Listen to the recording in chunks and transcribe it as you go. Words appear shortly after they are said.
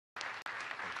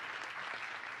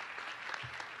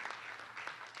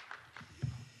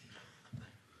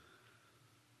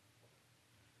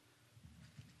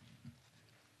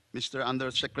Mr.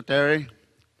 Undersecretary,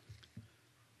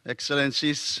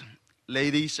 Excellencies,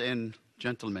 ladies and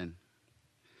gentlemen.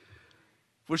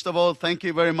 First of all, thank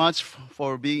you very much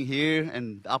for being here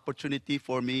and the opportunity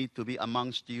for me to be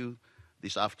amongst you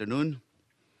this afternoon.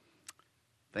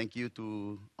 Thank you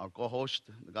to our co-host,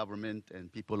 the government and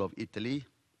people of Italy.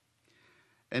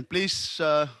 And please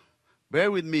bear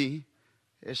with me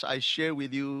as I share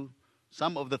with you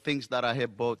some of the things that I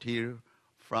have brought here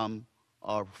from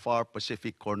our far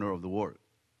Pacific corner of the world.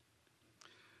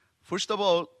 First of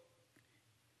all,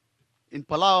 in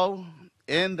Palau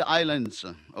and the islands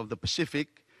of the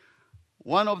Pacific,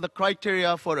 one of the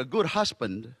criteria for a good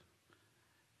husband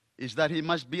is that he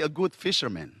must be a good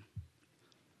fisherman.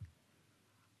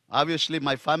 Obviously,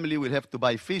 my family will have to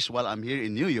buy fish while I'm here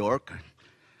in New York.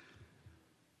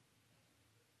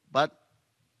 But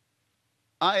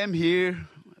I am here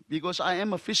because I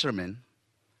am a fisherman.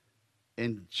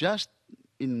 And just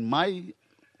in my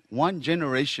one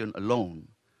generation alone,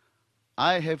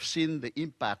 I have seen the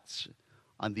impacts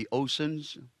on the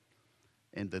oceans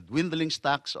and the dwindling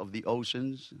stocks of the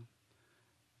oceans.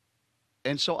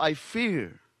 And so I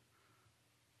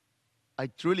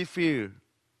truly fear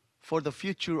for the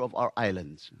future of our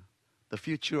islands, the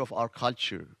future of our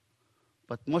culture,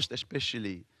 but most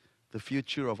especially the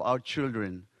future of our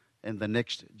children and the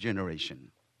next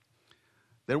generation.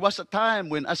 There was a time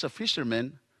when, as a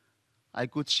fisherman, I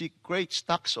could see great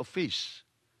stocks of fish.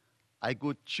 I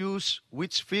could choose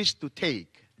which fish to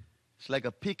take. It's like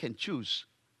a pick and choose.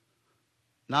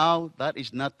 Now, that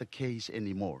is not the case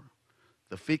anymore.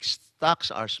 The fish stocks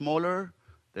are smaller,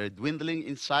 they're dwindling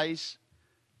in size,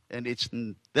 and it's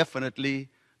definitely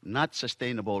not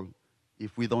sustainable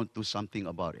if we don't do something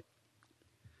about it.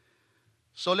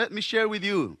 So let me share with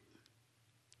you,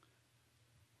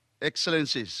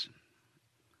 Excellencies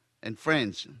and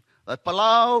friends, that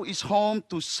Palau is home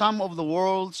to some of the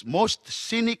world's most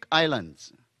scenic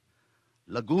islands,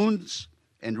 lagoons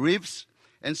and reefs,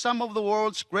 and some of the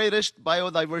world's greatest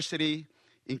biodiversity,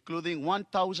 including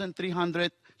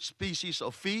 1,300 species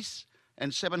of fish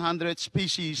and 700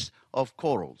 species of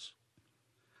corals.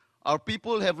 Our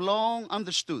people have long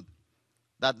understood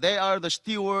that they are the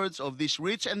stewards of this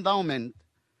rich endowment,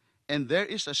 and there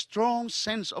is a strong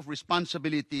sense of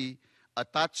responsibility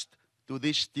attached to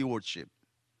this stewardship.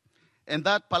 And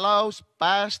that Palau's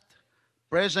past,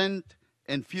 present,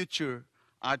 and future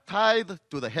are tied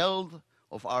to the health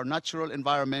of our natural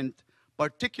environment,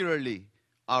 particularly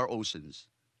our oceans.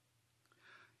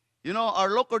 You know, our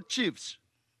local chiefs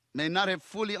may not have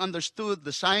fully understood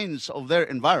the science of their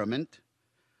environment,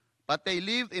 but they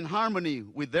lived in harmony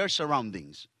with their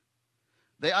surroundings.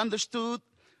 They understood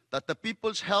that the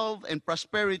people's health and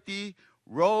prosperity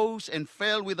rose and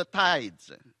fell with the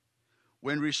tides.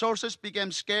 When resources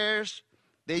became scarce,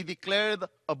 they declared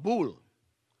a bull,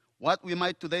 what we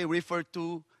might today refer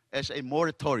to as a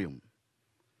moratorium.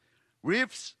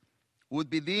 Reefs would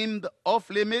be deemed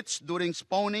off limits during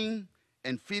spawning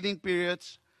and feeding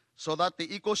periods so that the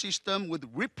ecosystem would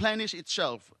replenish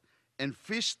itself and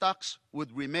fish stocks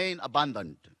would remain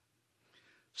abundant.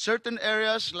 Certain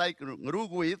areas like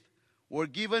Nguruguit were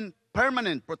given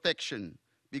permanent protection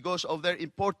because of their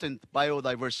important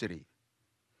biodiversity.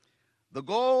 The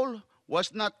goal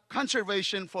was not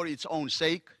conservation for its own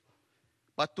sake,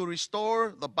 but to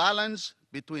restore the balance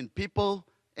between people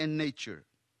and nature.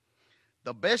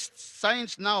 The best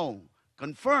science now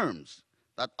confirms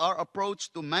that our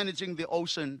approach to managing the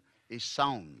ocean is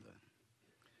sound.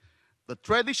 The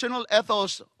traditional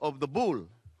ethos of the bull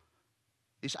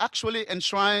is actually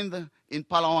enshrined in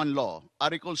Palauan law.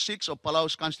 Article 6 of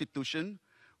Palau's Constitution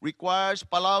requires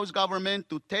Palau's government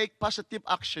to take positive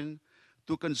action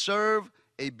to conserve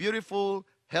a beautiful,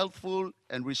 healthful,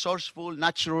 and resourceful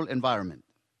natural environment.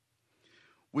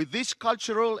 With this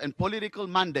cultural and political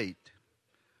mandate,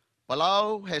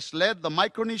 Palau has led the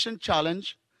Micronesian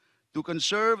Challenge to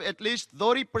conserve at least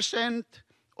 30%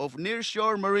 of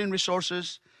nearshore marine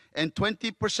resources and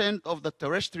 20% of the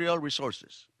terrestrial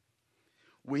resources.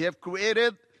 We have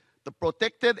created the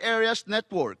Protected Areas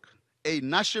Network, a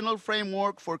national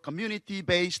framework for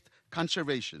community-based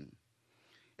conservation.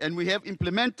 And we have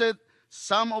implemented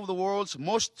some of the world's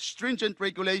most stringent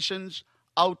regulations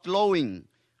outlawing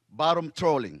bottom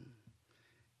trawling.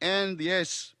 And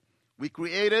yes, we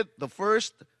created the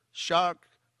first shark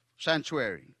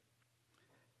sanctuary.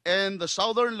 And the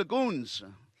southern lagoons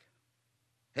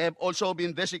have also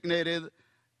been designated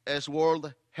as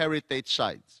World Heritage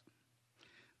Sites.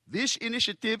 These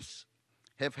initiatives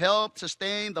have helped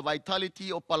sustain the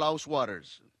vitality of Palau's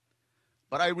waters.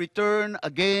 But I return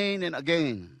again and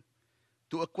again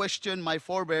to a question my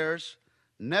forebears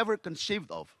never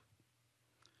conceived of.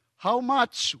 How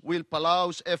much will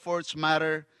Palau's efforts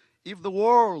matter if the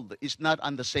world is not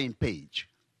on the same page?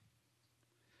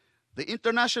 The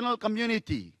international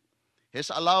community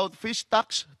has allowed fish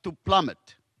stocks to plummet.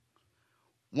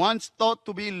 Once thought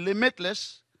to be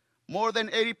limitless, more than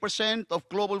 80% of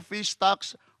global fish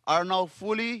stocks are now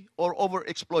fully or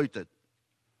overexploited.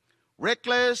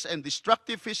 Reckless and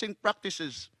destructive fishing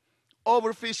practices,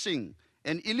 overfishing,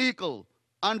 and illegal,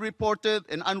 unreported,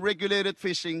 and unregulated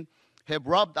fishing have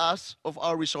robbed us of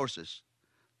our resources.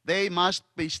 They must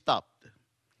be stopped.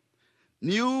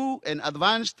 New and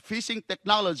advanced fishing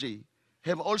technology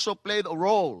have also played a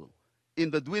role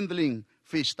in the dwindling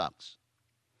fish stocks.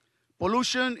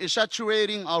 Pollution is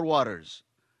saturating our waters.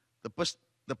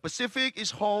 The Pacific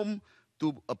is home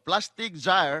to a plastic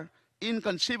gyre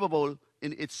inconceivable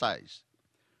in its size.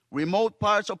 Remote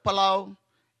parts of Palau,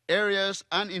 areas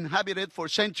uninhabited for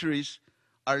centuries,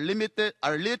 are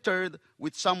littered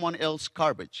with someone else's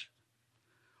garbage.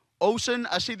 Ocean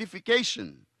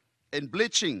acidification and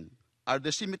bleaching are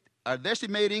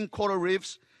decimating coral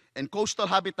reefs and coastal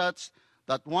habitats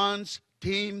that once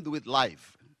teemed with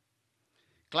life.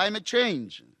 Climate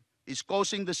change is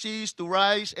causing the seas to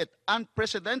rise at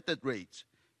unprecedented rates,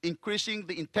 increasing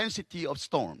the intensity of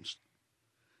storms.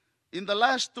 In the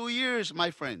last 2 years, my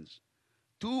friends,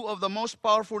 two of the most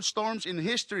powerful storms in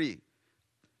history,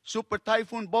 Super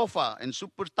Typhoon Bopha and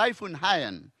Super Typhoon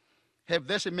Haiyan, have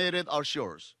decimated our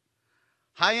shores.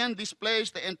 Haiyan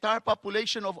displaced the entire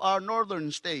population of our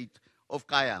northern state of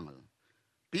Kayangal.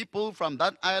 People from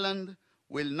that island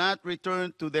will not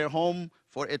return to their home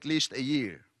for at least a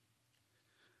year.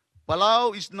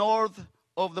 Palau is north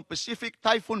of the Pacific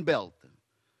Typhoon Belt,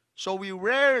 so we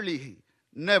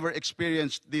never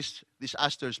experienced these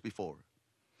disasters before.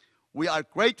 We are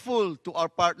grateful to our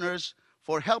partners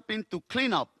for helping to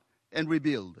clean up and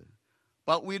rebuild,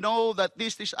 but we know that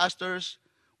these disasters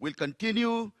will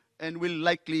continue and will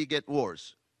likely get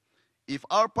worse. If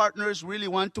our partners really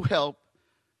want to help,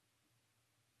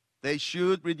 they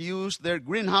should reduce their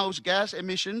greenhouse gas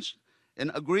emissions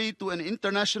and agree to an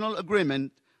international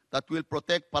agreement that will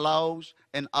protect Palau's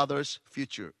and others'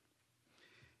 future.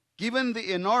 Given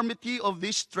the enormity of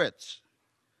these threats,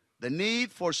 the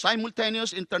need for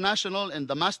simultaneous international and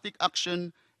domestic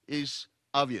action is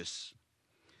obvious.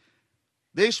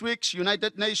 This week's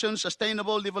United Nations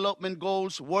Sustainable Development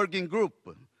Goals Working Group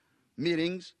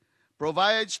meetings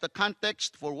provides the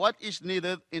context for what is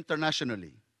needed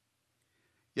internationally.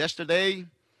 Yesterday,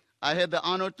 I had the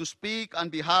honor to speak on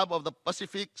behalf of the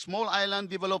Pacific Small Island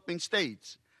Developing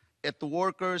States at the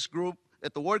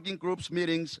working group's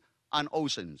meetings on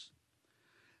oceans.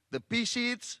 The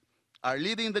PCs are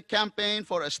leading the campaign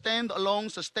for a standalone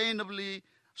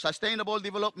sustainable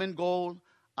development goal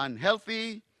on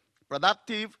healthy,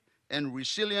 productive, and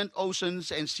resilient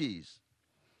oceans and seas.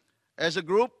 As a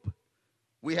group,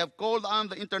 we have called on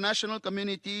the international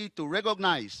community to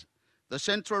recognize the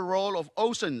central role of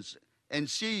oceans and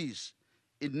seas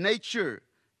in nature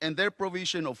and their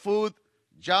provision of food,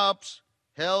 jobs,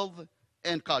 health,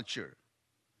 and culture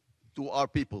to our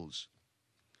peoples.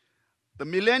 The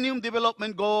Millennium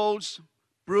Development Goals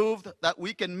proved that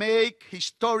we can make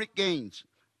historic gains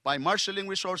by marshaling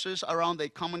resources around a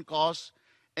common cause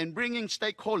and bringing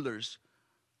stakeholders,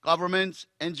 governments,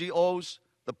 NGOs,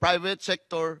 the private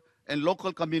sector, and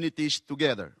local communities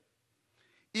together.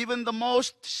 Even the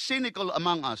most cynical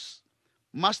among us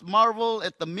must marvel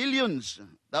at the millions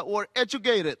that were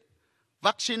educated,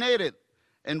 vaccinated,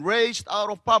 and raised out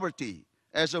of poverty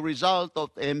as a result of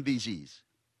the MDGs.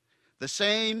 The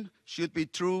same should be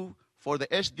true for the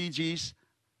SDGs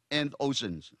and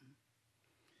oceans.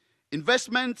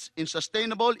 Investments in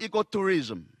sustainable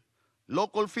ecotourism,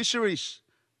 local fisheries,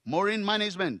 marine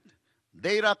management,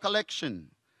 data collection,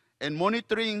 and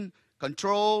monitoring,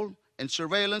 control, and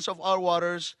surveillance of our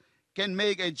waters can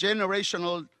make a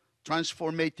generational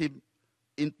transformative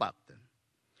impact.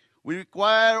 We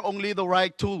require only the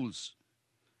right tools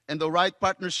and the right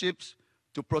partnerships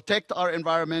to protect our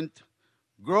environment,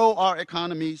 grow our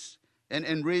economies, and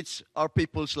enrich our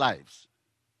people's lives.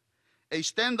 A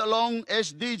standalone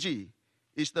SDG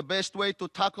is the best way to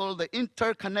tackle the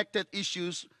interconnected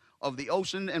issues of the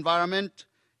ocean environment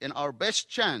and our best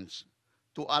chance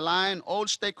to align all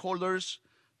stakeholders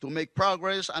to make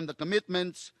progress on the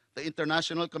commitments the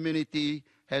international community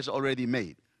has already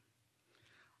made.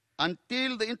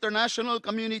 Until the international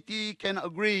community can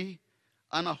agree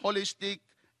on a holistic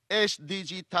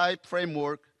SDG-type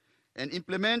framework and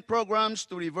implement programs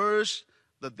to reverse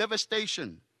the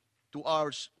devastation to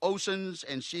our oceans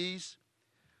and seas,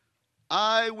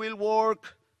 I will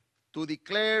work to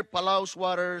declare Palau's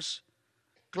waters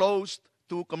closed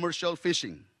to commercial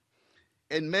fishing.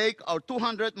 and make our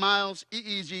 200 miles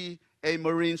EEZ a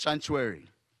marine sanctuary.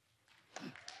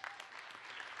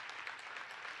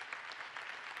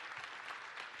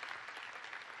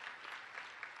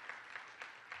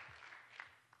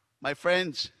 My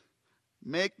friends,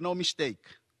 make no mistake,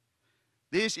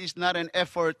 this is not an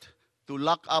effort to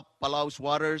lock up Palau's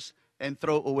waters and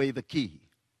throw away the key.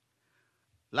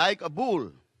 Like a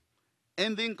bull,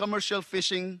 ending commercial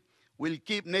fishing will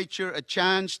give nature a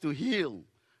chance to heal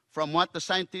from what the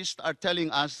scientists are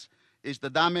telling us is the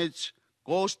damage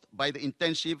caused by the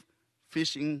intensive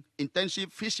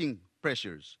fishing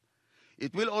pressures.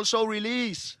 It will also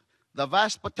release the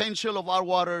vast potential of our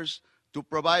waters to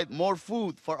provide more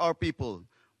food for our people,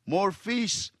 more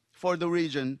fish for the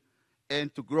region,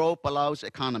 and to grow Palau's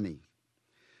economy.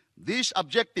 These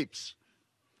objectives,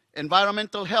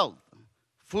 environmental health,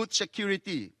 food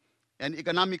security, and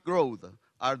economic growth,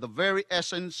 are the very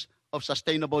essence of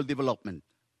sustainable development.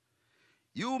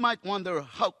 You might wonder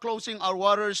how closing our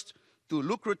waters to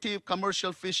lucrative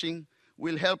commercial fishing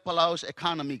will help Palau's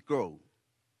economy grow.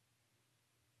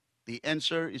 The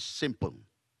answer is simple.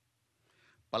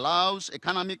 Palau's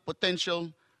economic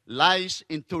potential lies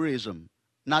in tourism,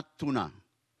 not tuna.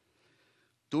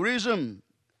 Tourism,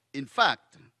 in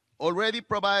fact, already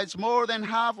provides more than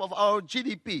half of our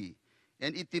GDP,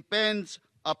 and it depends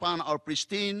upon our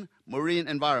pristine marine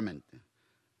environment.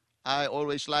 I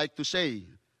always like to say,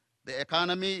 the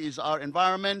economy is our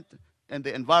environment, and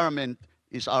the environment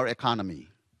is our economy.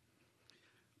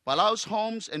 Palau's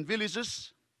homes and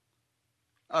villages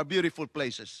are beautiful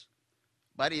places,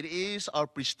 but it is our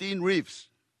pristine reefs,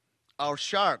 our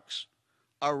sharks,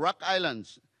 our rock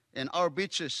islands, and our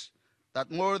beaches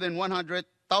that more than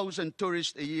 100,000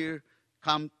 tourists a year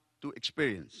come to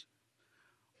experience.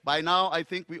 By now, I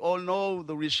think we all know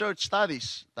the research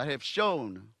studies that have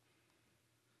shown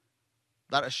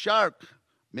that a shark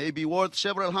may be worth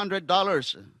several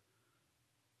 $100s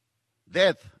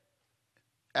dead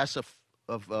as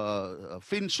a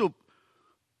fin soup,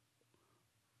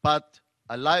 but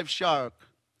a live shark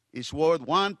is worth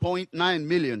 1.9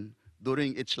 million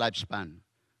during its lifespan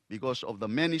because of the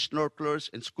many snorkelers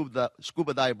and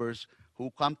scuba divers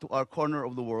who come to our corner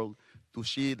of the world to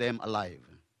see them alive.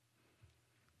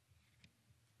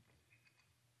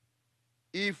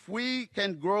 If we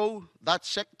can grow that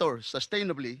sector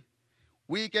sustainably,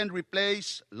 we can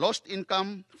replace lost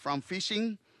income from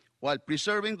fishing while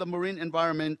preserving the marine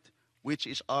environment, which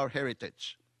is our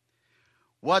heritage.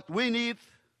 What we need,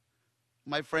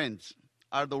 my friends,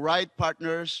 are the right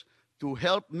partners to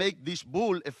help make this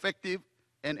bull effective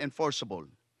and enforceable.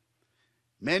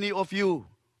 Many of you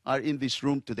are in this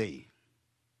room today.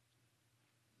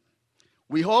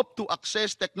 We hope to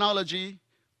access technology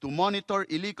to monitor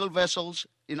illegal vessels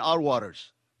in our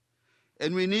waters.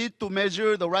 And we need to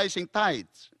measure the rising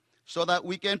tides so that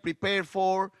we can prepare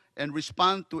for and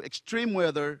respond to extreme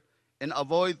weather and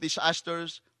avoid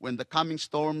disasters when the coming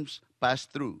storms pass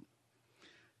through.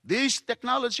 This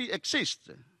technology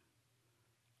exists.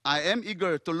 I am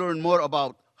eager to learn more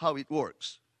about how it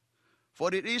works.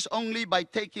 For it is only by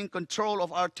taking control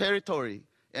of our territory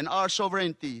and our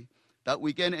sovereignty that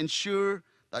we can ensure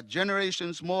that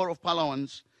generations more of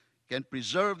Palauans can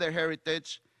preserve their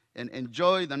heritage and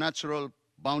enjoy the natural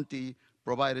bounty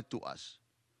provided to us.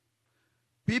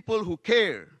 People who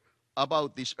care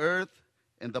about this earth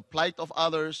and the plight of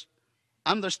others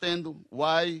understand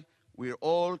why we're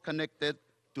all connected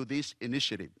to this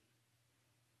initiative.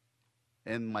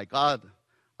 And my God,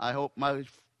 I hope my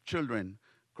children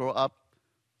grow up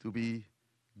to be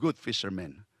good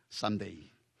fishermen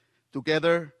someday.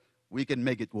 Together, we can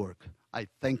make it work. I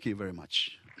thank you very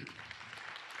much.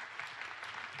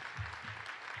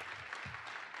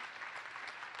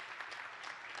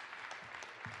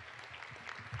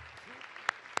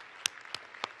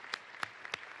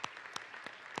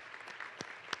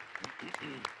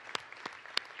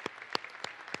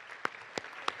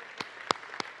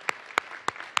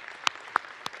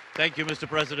 Thank you, Mr.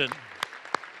 President.